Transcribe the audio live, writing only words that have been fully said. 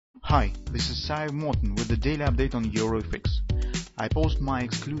Hi, this is Sive Morten with the daily update on EuroFX. I post my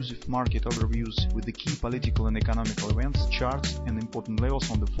exclusive market overviews with the key political and economical events, charts and important levels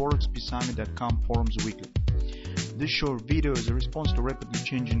on the ForexPeaceArmy.com forums weekly. This short video is a response to rapidly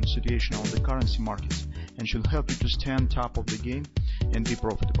changing situation on the currency markets and should help you to stay on top of the game and be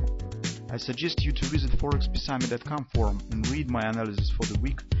profitable. I suggest you to visit ForexPeaceArmy.com forum and read my analysis for the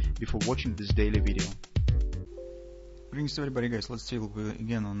week before watching this daily video. Greetings to everybody, guys. Let's take a look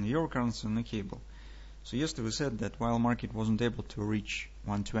again on the euro currency on the cable. So yesterday we said that while market wasn't able to reach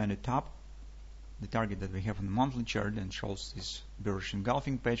 120 top, the target that we have on the monthly chart and shows this bearish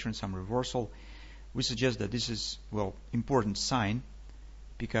engulfing pattern, some reversal, we suggest that this is, well, important sign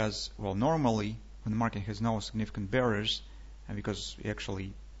because, well, normally when the market has no significant barriers and because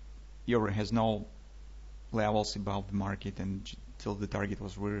actually euro has no levels above the market and till the target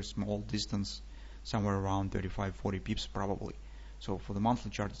was very small distance, somewhere around 35-40 pips probably. So for the monthly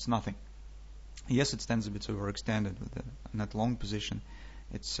chart it's nothing. Yes, it stands a bit overextended with the net long position.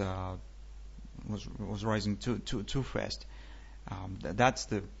 It's was rising too fast. That's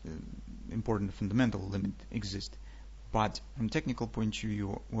the important fundamental limit exists. But from technical point of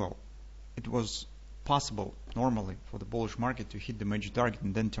view, well, it was possible normally for the bullish market to hit the major target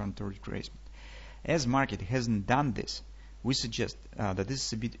and then turn to retracement. As market hasn't done this, we suggest that this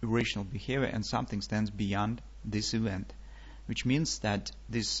is a bit irrational behavior and something stands beyond this event, which means that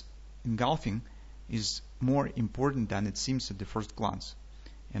this engulfing is more important than it seems at the first glance.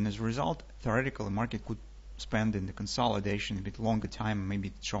 And as a result, theoretically, the market could spend in the consolidation a bit longer time,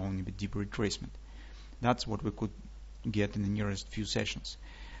 maybe showing a bit deeper retracement. That's what we could get in the nearest few sessions.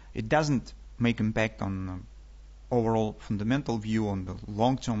 It doesn't make impact on overall fundamental view on the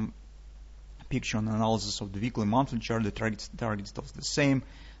long-term picture and analysis of the weekly monthly chart. The target still the same.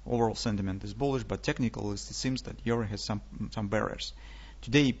 Overall sentiment is bullish, but technically it seems that euro has some barriers.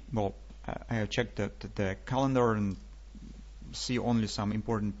 Today, well, I have checked the calendar and see only some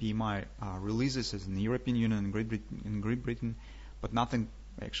important PMI releases as in the European Union and Great Britain, but nothing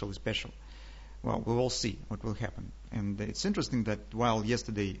actually special. Well, we will see what will happen. And it's interesting that while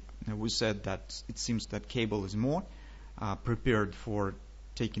yesterday we said that it seems that cable is more prepared for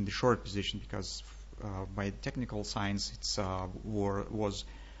taking the short position because by technical science it's was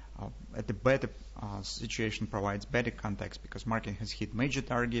at the better situation, provides better context because market has hit major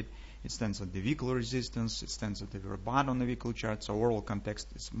target, it stands at the weekly resistance, it stands at the very bottom on the weekly chart, so overall context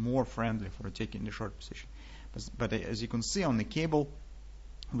is more friendly for taking the short position. But as you can see on the cable,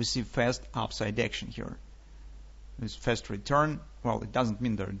 we see fast upside action here. This fast return, well, it doesn't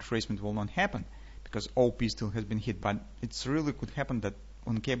mean the retracement will not happen because OP still has been hit, but it's really could happen that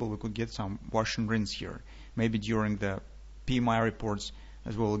on cable we could get some wash and rinse here. Maybe during the PMI reports,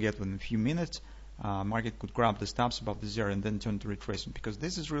 as we'll get within a few minutes, market could grab the stops above the zero and then turn to retracement because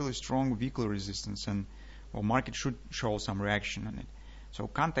this is really strong weekly resistance and, well, market should show some reaction on it. So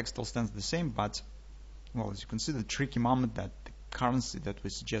context still stands the same, but, well, as you can see, the tricky moment that the currency that we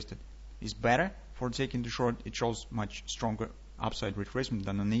suggested is better for taking the short. It shows much stronger upside retracement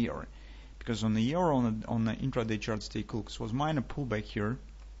than on the euro. Because on the euro, on the intraday charts, take a look. So it was minor pullback here,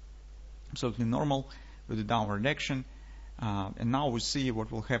 absolutely normal with the downward action. And now we see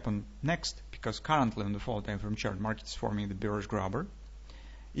what will happen next, because currently on the 4 time frame chart, market is forming the bearish grabber.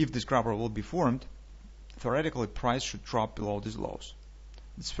 If this grabber will be formed, theoretically price should drop below these lows.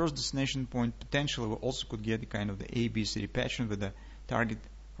 This first destination point potentially we also could get a kind of the ABCD pattern with the target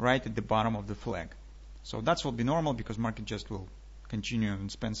right at the bottom of the flag. So that will be normal because market just will continue and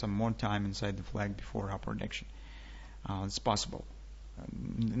spend some more time inside the flag before upward action. It's possible.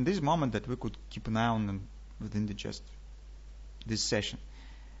 In this moment that we could keep an eye on them within just this session.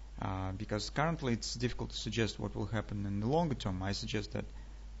 Because currently it's difficult to suggest what will happen in the longer term. I suggest that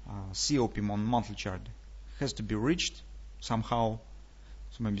COP on monthly chart has to be reached somehow.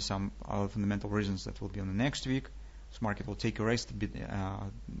 So maybe some other fundamental reasons that will be on the next week. So market will take a rest a bit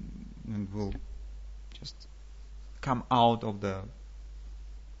and will just come out of the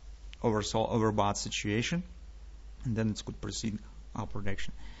overbought situation, and then it could proceed upward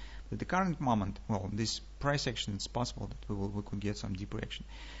action. At the current moment, well, this price action, it's possible that we could get some deeper action.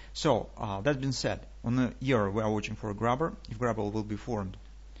 So that being said, on the euro we are watching for a grabber. If grabber will be formed,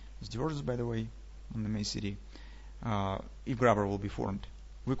 it's divergence by the way on the MACD. If grabber will be formed,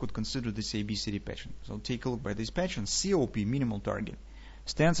 we could consider this ABCD pattern. So take a look by this pattern. COP minimal target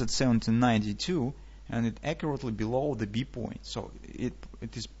stands at 1792. And it accurately below the B point. So it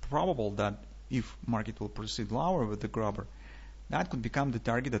is probable that if market will proceed lower with the grabber, that could become the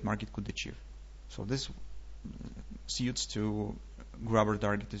target that market could achieve. So this suits to grabber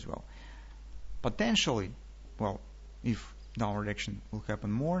target as well. Potentially, well, if downward action will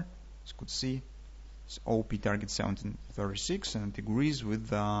happen more. As you could see, it's OP target 1736 and it agrees with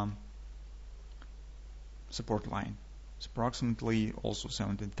the support line. It's approximately also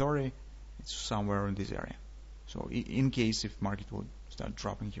 1730. It's somewhere in this area. So in case if market will start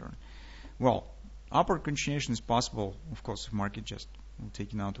dropping here. Well, upward continuation is possible, of course, if market just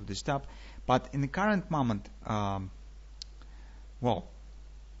taken out of this top. But in the current moment, well,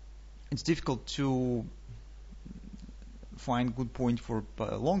 it's difficult to find good point for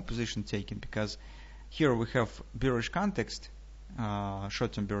long position taken, because here we have bearish context,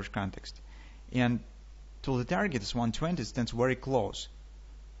 short-term bearish context, and to the target is 120, it stands very close.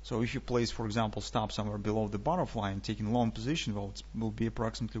 So if you place, for example, stop somewhere below the butterfly and taking long position, well, it will be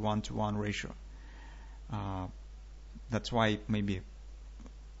approximately 1-to-1 ratio. That's why maybe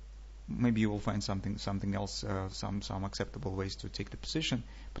you will find something else, some acceptable ways to take the position.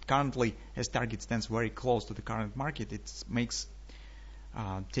 But currently, as target stands very close to the current market, it makes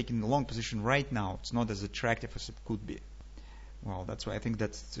taking the long position right now, it's not as attractive as it could be. Well, that's why I think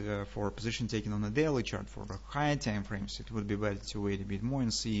that for a position taken on a daily chart for the higher time frames, it would be better to wait a bit more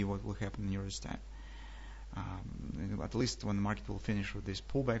and see what will happen near this time. At least when the market will finish with this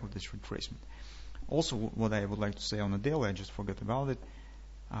pullback, with this retracement. Also, what I would like to say on the daily, I just forgot about it.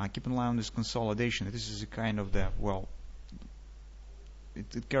 Keep an eye on this consolidation. This is a kind of the, well,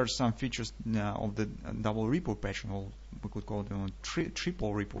 it carries some features of the double repo pattern, or we could call it a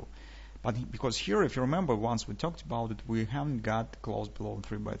triple repo. But because here, if you remember, once we talked about it, we haven't got close below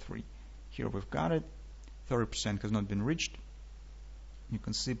 3x3. Here we've got it. 30% has not been reached. You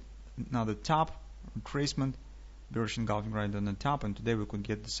can see now the top retracement, bearish engulfing right on the top, and today we could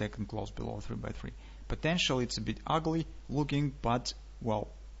get the second close below 3x3. Potentially it's a bit ugly looking, but well,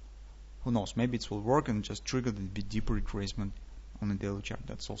 who knows? Maybe it will work and just trigger the bit deeper retracement on the daily chart.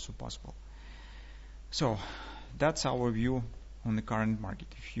 That's also possible. So that's our view on the current market.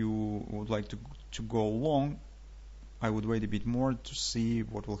 If you would like to go long, I would wait a bit more to see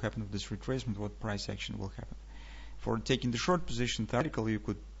what will happen with this retracement, what price action will happen. For taking the short position, theoretically, you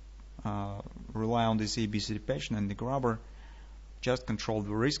could rely on this ABCD pattern and the grabber, just control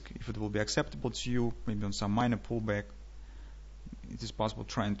the risk. If it will be acceptable to you, maybe on some minor pullback, it is possible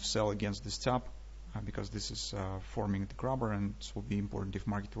trying to sell against this top, because this is forming the grabber, and this will be important if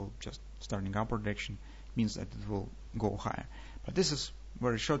market will just starting upward direction, means that it will go higher. But this is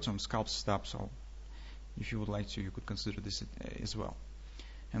very short-term scalp stop, so if you would like to, you could consider this as well.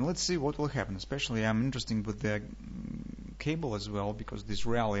 And let's see what will happen. Especially I'm interested with the cable as well, because this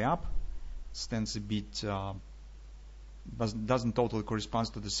rally up stands a bit, doesn't totally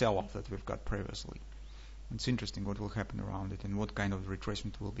correspond to the sell-off that we've got previously. It's interesting what will happen around it and what kind of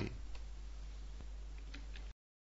retracement will be.